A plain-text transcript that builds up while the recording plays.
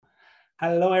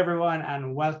Hello, everyone,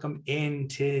 and welcome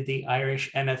into the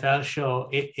Irish NFL show.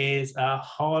 It is a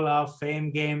Hall of Fame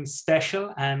game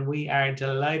special, and we are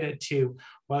delighted to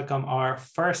welcome our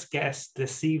first guest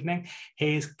this evening,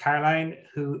 Hayes Caroline,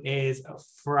 who is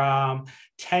from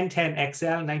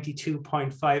 1010XL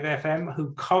 92.5 FM,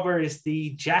 who covers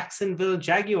the Jacksonville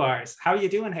Jaguars. How are you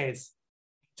doing, Hayes?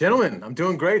 Gentlemen, I'm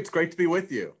doing great. It's great to be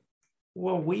with you.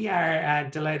 Well, we are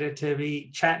delighted to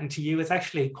be chatting to you. It's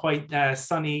actually quite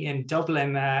sunny in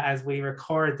Dublin as we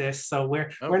record this, so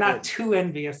we're not too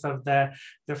envious of the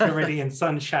Floridian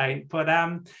sunshine. But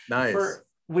nice.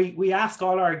 We ask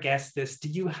all our guests this: do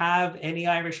you have any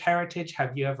Irish heritage?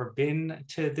 Have you ever been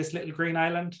to this little green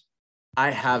island?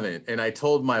 I haven't, and I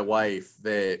told my wife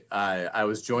that I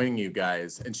was joining you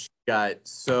guys, and she got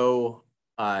so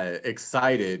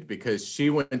excited because she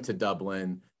went to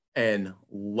Dublin and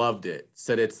loved it.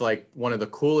 Said it's like one of the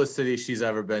coolest cities she's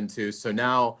ever been to. So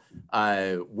now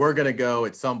we're gonna go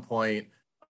at some point.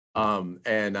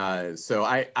 So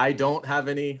I don't have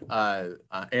any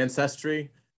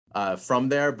ancestry from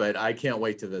there, but I can't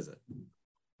wait to visit.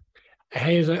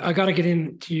 Hey, I got to get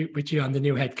in with you on the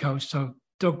new head coach. So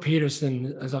Doug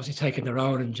Peterson has obviously taken the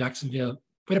road in Jacksonville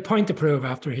with a point to prove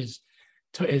after his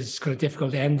kind of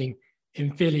difficult ending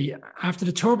in Philly. After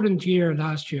the turbulent year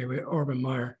last year with Urban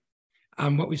Meyer,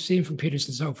 what we've seen from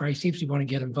Peterson so far, he seems to want to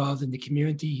get involved in the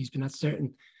community. He's been at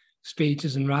certain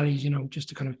speeches and rallies, just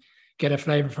to kind of get a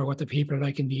flavour for what the people are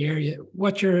like in the area.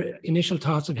 What's your initial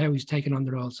thoughts of how he's taken on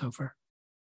the role so far?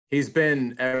 He's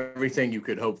been everything you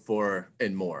could hope for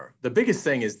and more. The biggest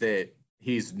thing is that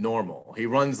he's normal. He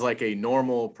runs like a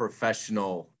normal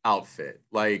professional outfit.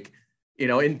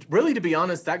 And really, to be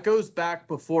honest, that goes back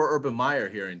before Urban Meyer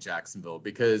here in Jacksonville,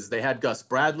 because they had Gus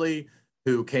Bradley,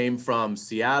 who came from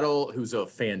Seattle, who's a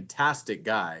fantastic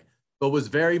guy, but was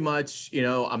very much,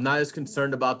 I'm not as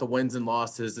concerned about the wins and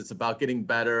losses. It's about getting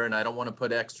better, and I don't want to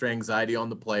put extra anxiety on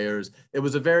the players. It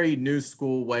was a very new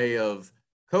school way of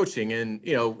coaching, and,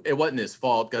 it wasn't his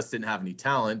fault. Gus didn't have any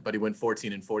talent, but he went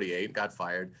 14-48 and got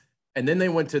fired. And then they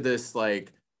went to this,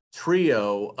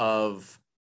 trio of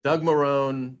Doug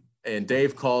Marrone and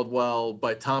Dave Caldwell,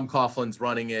 but Tom Coughlin's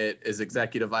running it as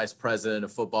executive vice president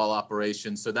of football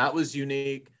operations. So that was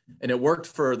unique. And it worked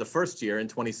for the first year in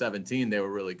 2017. They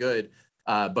were really good,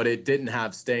 but it didn't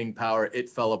have staying power. It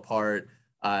fell apart.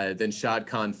 Then Shad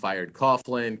Khan fired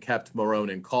Coughlin, kept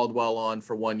Marrone and Caldwell on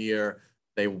for 1 year.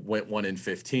 They went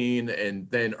 1-15. And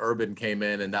then Urban came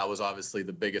in, and that was obviously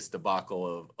the biggest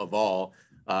debacle of all.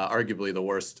 Arguably the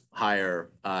worst hire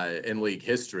in league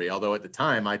history. Although at the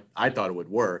time I thought it would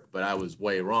work, but I was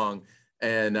way wrong.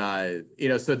 And,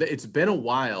 it's been a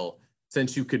while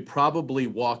since you could probably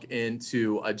walk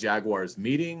into a Jaguars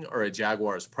meeting or a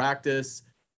Jaguars practice,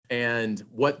 and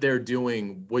what they're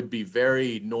doing would be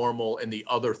very normal in the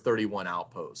other 31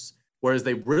 outposts, whereas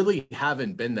they really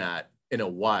haven't been that in a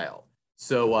while.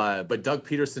 So, but Doug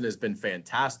Peterson has been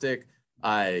fantastic.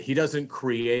 He doesn't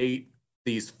create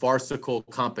these farcical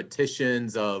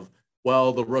competitions of,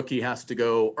 well, the rookie has to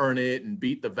go earn it and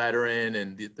beat the veteran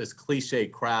and this cliche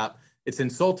crap. It's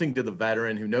insulting to the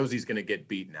veteran who knows he's going to get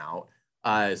beaten out.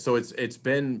 So it's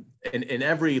been in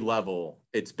every level,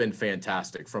 it's been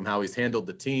fantastic, from how he's handled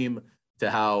the team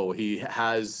to how he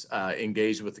has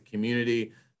engaged with the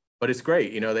community. But it's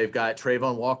great. They've got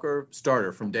Trayvon Walker,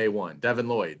 starter from day one. Devin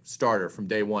Lloyd, starter from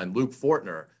day one. Luke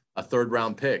Fortner, a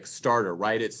third-round pick, starter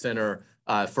right at center,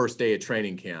 first day of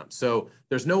training camp. So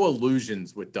there's no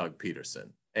illusions with Doug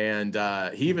Peterson. And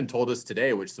he even told us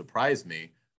today, which surprised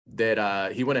me,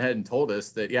 that he went ahead and told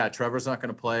us that, yeah, Trevor's not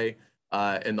going to play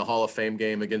in the Hall of Fame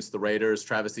game against the Raiders.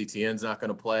 Travis Etienne's not going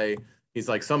to play. He's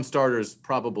like, some starters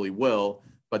probably will,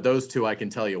 but those two I can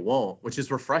tell you won't, which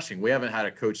is refreshing. We haven't had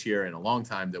a coach here in a long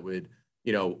time that would,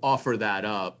 offer that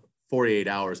up 48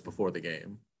 hours before the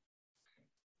game.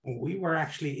 We were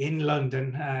actually in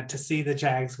London to see the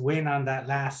Jags win on that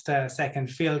last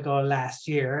second field goal last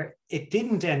year. It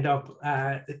didn't end up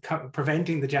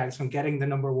preventing the Jags from getting the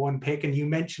number one pick. And you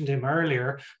mentioned him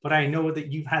earlier, but I know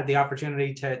that you've had the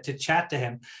opportunity to chat to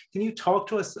him. Can you talk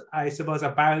to us, I suppose,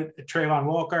 about Trayvon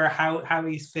Walker, how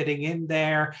he's fitting in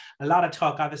there? A lot of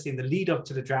talk, obviously, in the lead up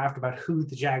to the draft about who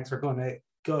the Jags were going to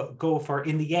go for.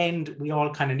 In the end, we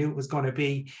all kind of knew it was going to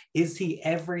be. Is he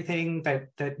everything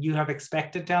that you have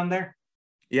expected down there?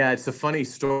 Yeah, it's a funny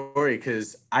story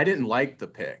because I didn't like the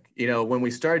pick. When we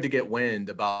started to get wind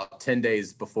about 10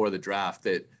 days before the draft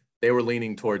that they were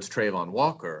leaning towards Trayvon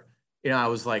Walker, I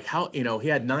was like, how, he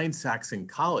had 9 sacks in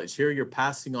college. Here you're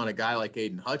passing on a guy like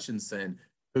Aiden Hutchinson,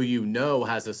 who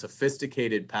has a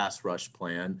sophisticated pass rush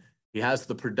plan. He has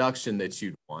the production that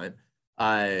you'd want.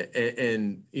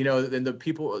 And you know, then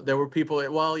there were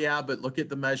people, well, yeah, but look at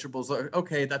the measurables.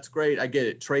 Okay, that's great. I get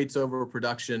it. Traits over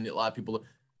production. A lot of people,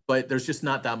 but there's just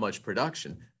not that much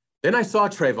production. Then I saw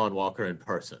Trayvon Walker in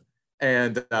person,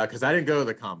 and because I didn't go to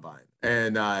the combine,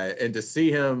 and to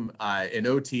see him in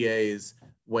OTAs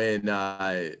when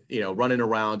you know, running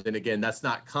around, and again, that's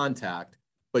not contact,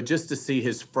 but just to see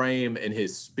his frame and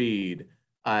his speed.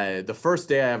 The first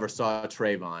day I ever saw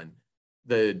Trayvon,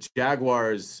 the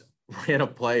Jaguars ran a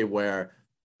play where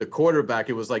the quarterback,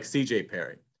 it was like CJ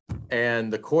Perry,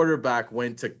 and the quarterback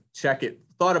went to check it,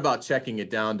 thought about checking it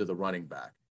down to the running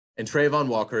back, and Trayvon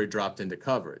Walker dropped into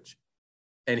coverage,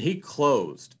 and he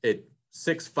closed at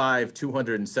 6'5",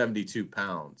 272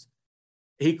 pounds.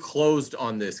 He closed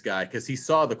on this guy because he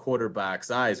saw the quarterback's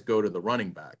eyes go to the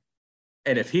running back.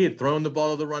 And if he had thrown the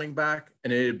ball to the running back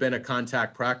and it had been a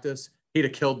contact practice, he'd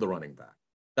have killed the running back.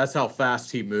 That's how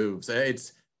fast he moves.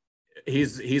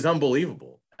 He's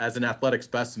unbelievable as an athletic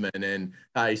specimen, and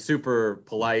he's super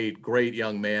polite, great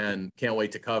young man. Can't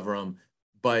wait to cover him.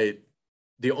 But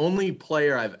the only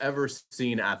player I've ever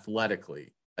seen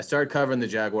athletically, I started covering the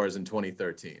Jaguars in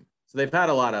 2013. So they've had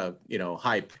a lot of, you know,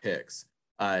 high picks.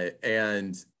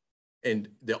 And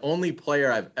the only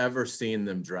player I've ever seen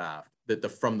them draft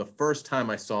from the first time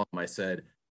I saw him, I said,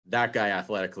 that guy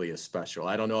athletically is special.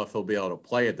 I don't know if he'll be able to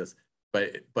play at this,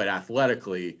 but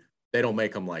athletically, they don't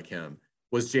make him like him,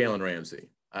 was Jalen Ramsey.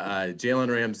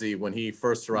 Jalen Ramsey, when he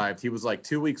first arrived, he was like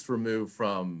 2 weeks removed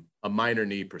from a minor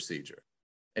knee procedure.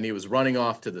 And he was running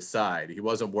off to the side. He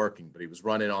wasn't working, but he was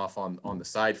running off on the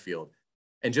side field.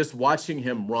 And just watching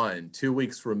him run 2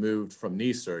 weeks removed from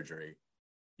knee surgery,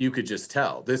 you could just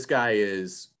tell this guy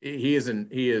is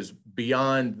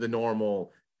beyond the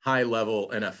normal high level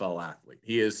NFL athlete.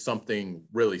 He is something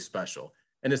really special.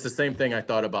 And it's the same thing I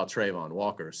thought about Trayvon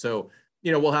Walker. So,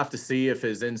 you know, we'll have to see if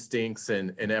his instincts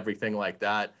and everything like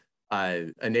that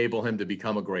enable him to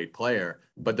become a great player.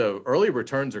 But the early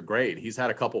returns are great. He's had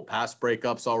a couple pass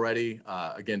breakups already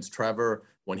against Trevor.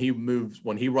 When he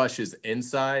rushes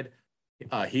inside,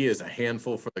 he is a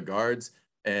handful for the guards.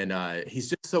 And he's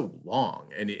just so long.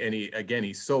 And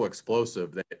he's so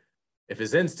explosive that if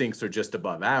his instincts are just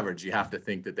above average, you have to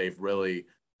think that they've really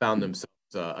found themselves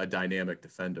a dynamic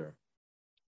defender.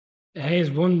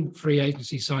 Here's one free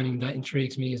agency signing that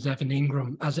intrigues me is Evan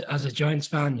Ingram. As a Giants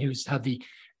fan who's had the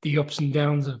ups and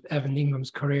downs of Evan Ingram's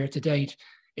career to date,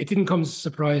 it didn't come as a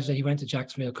surprise that he went to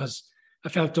Jacksonville, because I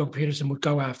felt Doug Peterson would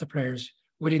go after players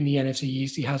within the NFC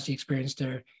East. He has the experience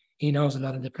there. He knows a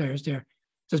lot of the players there.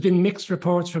 There's been mixed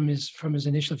reports from his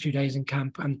initial few days in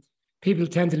camp, and people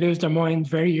tend to lose their mind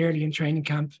very early in training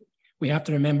camp. We have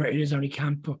to remember it is only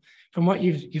camp, but from what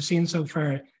you've seen so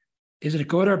far, is it a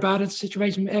good or bad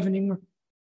situation with Evan Ingram?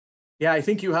 Yeah, I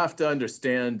think you have to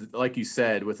understand, like you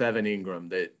said, with Evan Ingram,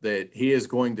 that he is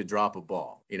going to drop a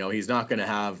ball. You know, he's not going to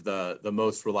have the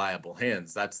most reliable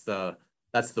hands. That's the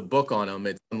book on him.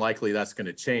 It's unlikely that's going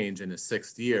to change in his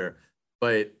sixth year.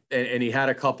 But and he had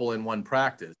a couple in one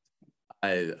practice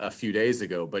a few days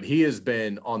ago. But he has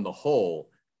been, on the whole,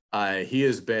 he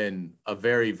has been a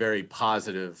very, very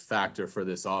positive factor for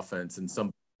this offense, and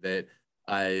something that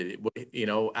you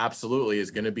know, absolutely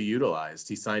is going to be utilized.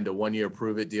 He signed a 1-year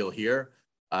prove-it deal here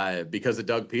because of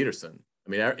Doug Peterson. I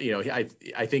mean, you know,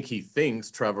 I think he thinks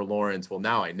Trevor Lawrence, well,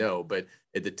 now I know, but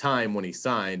at the time when he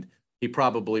signed, he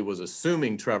probably was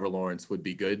assuming Trevor Lawrence would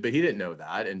be good, but he didn't know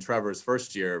that. And Trevor's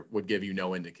first year would give you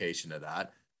no indication of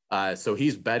that. So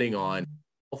he's betting on,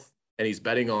 and he's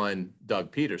betting on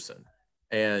Doug Peterson.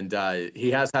 And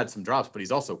he has had some drops, but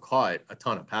he's also caught a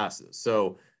ton of passes.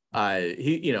 So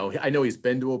you know, I know he's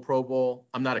been to a Pro Bowl.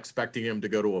 I'm not expecting him to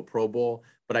go to a Pro Bowl,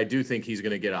 but I do think he's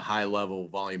going to get a high level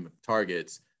volume of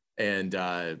targets, and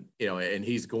you know, and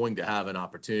he's going to have an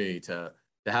opportunity to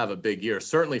have a big year,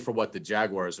 certainly for what the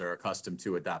Jaguars are accustomed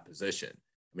to at that position.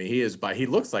 I mean, he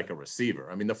looks like a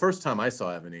receiver. I mean, the first time I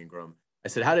saw Evan Ingram, I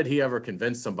said, how did he ever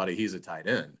convince somebody he's a tight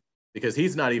end? Because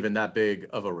he's not even that big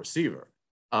of a receiver.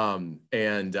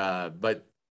 But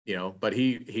you know, but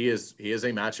he is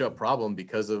a matchup problem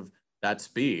because of that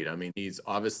speed. I mean, he's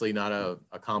obviously not a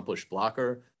accomplished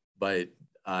blocker, but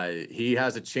he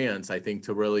has a chance, I think,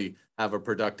 to really have a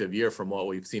productive year from what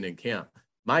we've seen in camp.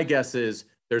 My guess is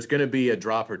there's going to be a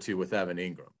drop or two with Evan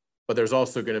Ingram, but there's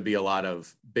also going to be a lot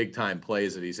of big time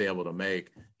plays that he's able to make.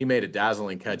 He made a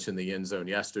dazzling catch in the end zone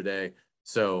yesterday.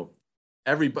 So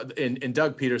everybody, and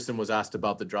Doug Peterson was asked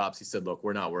about the drops. He said, look,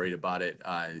 we're not worried about it.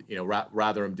 You know,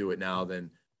 rather him do it now than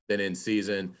in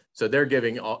season. So they're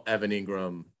giving Evan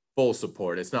Ingram full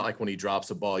support. It's not like when he drops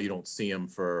a ball, you don't see him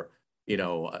for, you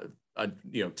know,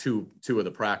 two of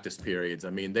the practice periods. I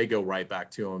mean, they go right back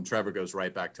to him. Trevor goes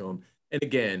right back to him. And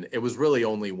again, it was really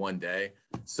only one day.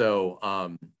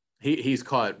 So he's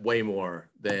caught way more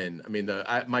than, I mean,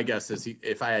 my guess is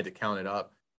if I had to count it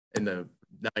up in the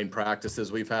 9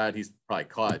 practices we've had, he's probably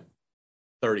caught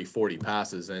 30, 40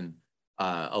 passes and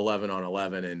 11 on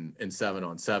 11 and 7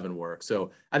 on 7 work.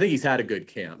 So I think he's had a good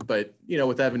camp. But,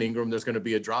 with Evan Ingram, there's going to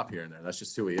be a drop here and there. That's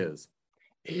just who he is.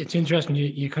 It's interesting.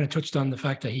 You kind of touched on the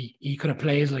fact that he kind of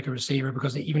plays like a receiver,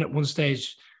 because even at one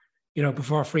stage,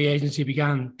 before free agency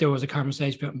began, there was a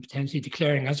conversation about him potentially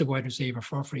declaring as a wide receiver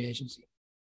for free agency.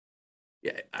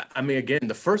 Yeah, I mean, again,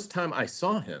 the first time I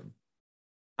saw him,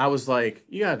 I was like,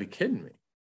 you gotta be kidding me.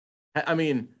 I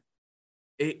mean,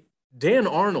 Dan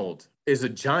Arnold is a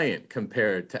giant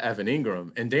compared to Evan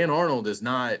Ingram, and Dan Arnold is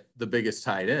not the biggest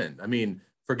tight end. I mean,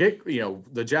 forget,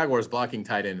 the Jaguars blocking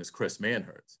tight end is Chris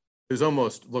Manhertz, who's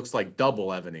almost looks like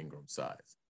double Evan Ingram's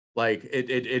size. Like,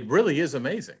 it really is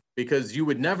amazing, because you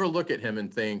would never look at him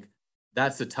and think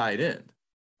that's a tight end.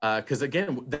 Because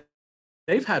again,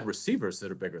 they've had receivers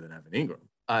that are bigger than Evan Ingram.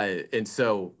 And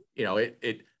so,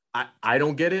 I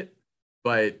don't get it,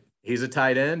 but he's a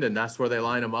tight end, and that's where they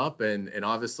line him up. And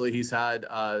obviously he's had,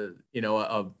 a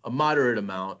moderate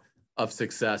amount of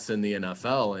success in the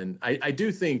NFL. And I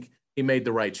do think he made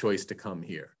the right choice to come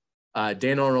here.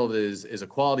 Dan Arnold is a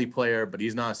quality player, but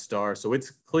he's not a star. So it's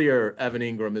clear Evan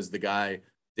Ingram is the guy.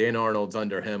 Dan Arnold's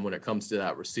under him when it comes to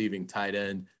that receiving tight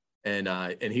end.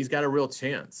 And he's got a real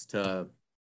chance to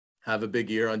have a big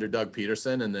year under Doug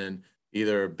Peterson, and then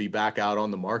either be back out on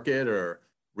the market or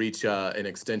reach an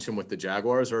extension with the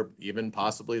Jaguars, or even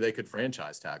possibly they could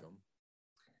franchise tag him.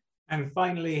 And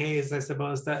finally, Hayes, I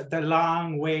suppose the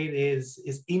long wait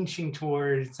is inching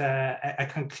towards a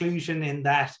conclusion, in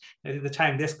that the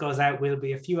time this goes out will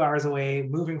be a few hours away,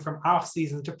 moving from off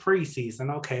season to preseason.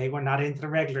 Okay, we're not into the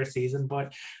regular season,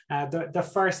 but the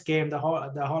first game, the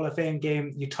Hall of Fame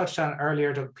game, you touched on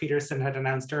earlier, Doug Peterson had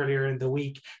announced earlier in the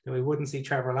week that we wouldn't see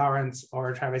Trevor Lawrence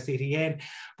or Travis Etienne.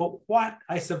 But what,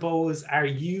 I suppose, are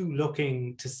you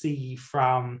looking to see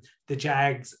from the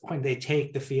Jags when they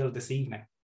take the field this evening?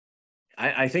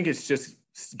 I think it's just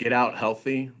get out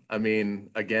healthy. I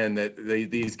mean, again,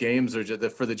 these games are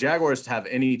just for the Jaguars to have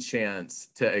any chance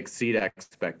to exceed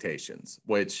expectations,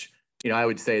 which, I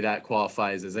would say that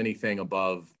qualifies as anything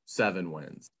above 7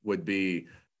 wins would be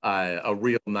a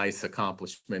real nice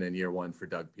accomplishment in year 1 for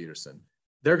Doug Peterson.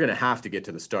 They're going to have to get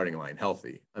to the starting line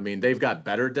healthy. I mean, they've got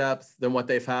better depth than what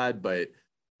they've had, but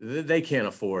they can't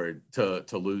afford to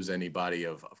lose anybody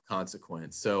of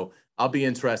consequence. So I'll be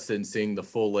interested in seeing the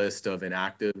full list of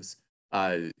inactives,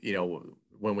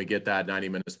 when we get that 90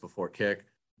 minutes before kick.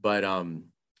 But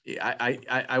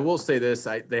I will say this: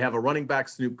 they have a running back,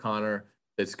 Snoop Connor,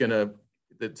 that's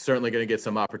certainly going to get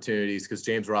some opportunities, because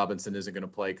James Robinson isn't going to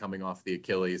play coming off the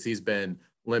Achilles. He's been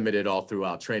limited all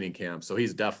throughout training camp, so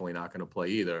he's definitely not going to play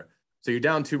either. So you're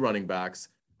down 2 running backs.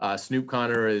 Snoop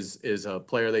Connor is a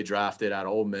player they drafted out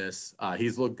of Ole Miss.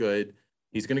 He's looked good.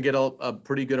 He's going to get a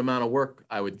pretty good amount of work,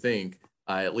 I would think,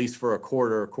 at least for a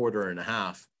quarter and a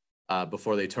half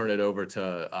before they turn it over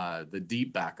to the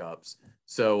deep backups.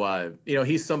 So,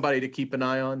 he's somebody to keep an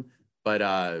eye on. But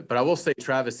I will say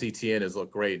Travis Etienne has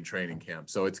looked great in training camp.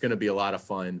 So it's going to be a lot of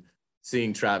fun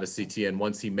seeing Travis Etienne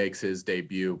once he makes his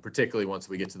debut, particularly once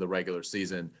we get to the regular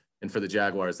season. And for the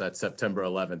Jaguars, that's September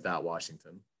 11th at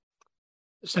Washington.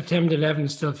 September 11th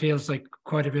still feels like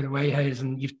quite a bit away, Hayes,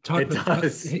 and you've talked about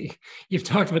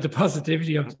the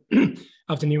positivity of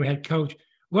the new head coach.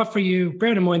 What for you,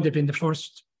 bearing in mind they've been the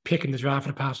first pick in the draft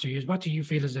for the past 2 years, what do you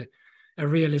feel is a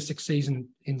realistic season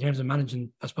in terms of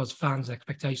managing, I suppose, fans'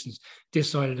 expectations this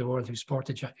side of the world who support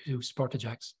the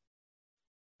Jags?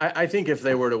 I think if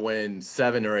they were to win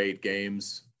 7 or 8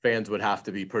 games, fans would have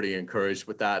to be pretty encouraged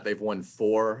with that. They've won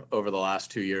 4 over the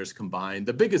last 2 years combined.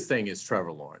 The biggest thing is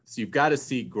Trevor Lawrence. You've got to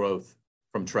see growth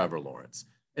from Trevor Lawrence,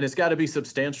 and it's got to be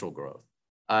substantial growth.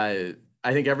 I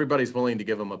think everybody's willing to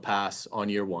give him a pass on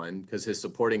year 1 because his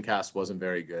supporting cast wasn't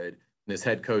very good, and his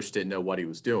head coach didn't know what he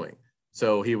was doing.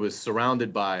 So he was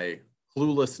surrounded by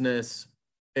cluelessness,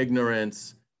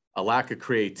 ignorance, a lack of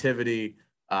creativity,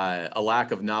 a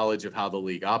lack of knowledge of how the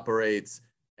league operates,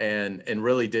 and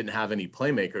really didn't have any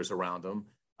playmakers around him.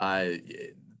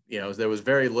 There was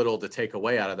very little to take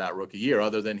away out of that rookie year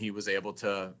other than he was able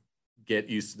to get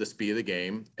used to the speed of the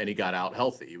game, and he got out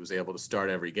healthy. He was able to start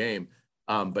every game.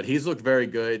 But he's looked very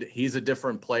good. He's a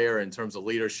different player in terms of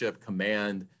leadership,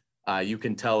 command. You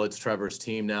can tell it's Trevor's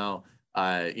team now.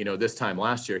 This time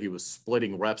last year, he was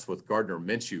splitting reps with Gardner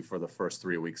Minshew for the first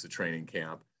 3 weeks of training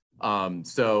camp.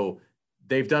 So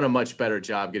they've done a much better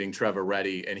job getting Trevor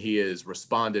ready, and he has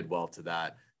responded well to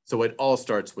that. So it all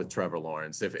starts with Trevor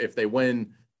Lawrence. If they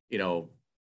win,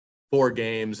 4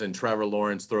 games and Trevor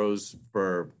Lawrence throws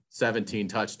for 17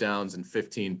 touchdowns and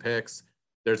 15 picks,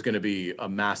 there's going to be a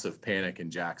massive panic in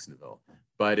Jacksonville.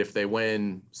 But if they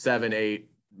win 7, 8,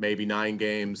 maybe 9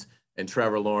 games and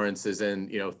Trevor Lawrence is in,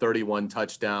 31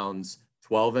 touchdowns,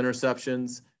 12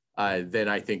 interceptions, then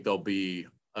I think there'll be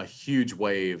a huge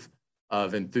wave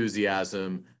of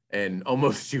enthusiasm and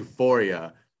almost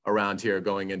euphoria around here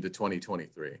going into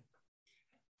 2023.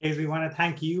 Hayes, we want to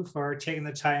thank you for taking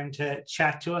the time to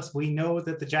chat to us. We know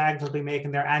that the Jags will be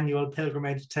making their annual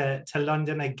pilgrimage to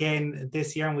London again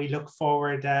this year, and we look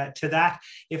forward to that.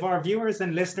 If our viewers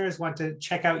and listeners want to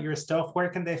check out your stuff, where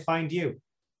can they find you?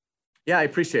 Yeah, I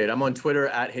appreciate it. I'm on Twitter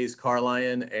at Hayes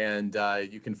Carlyon, and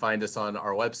you can find us on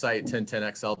our website,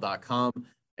 1010xl.com.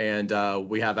 And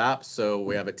we have apps. So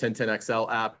we have a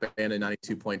 1010XL app and a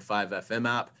 92.5 FM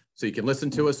app. So you can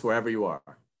listen to us wherever you are.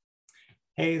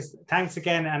 Hayes, thanks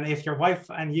again. And if your wife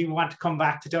and you want to come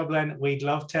back to Dublin, we'd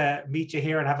love to meet you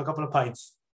here and have a couple of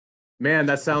pints. Man,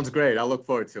 that sounds great. I look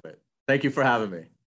forward to it. Thank you for having me.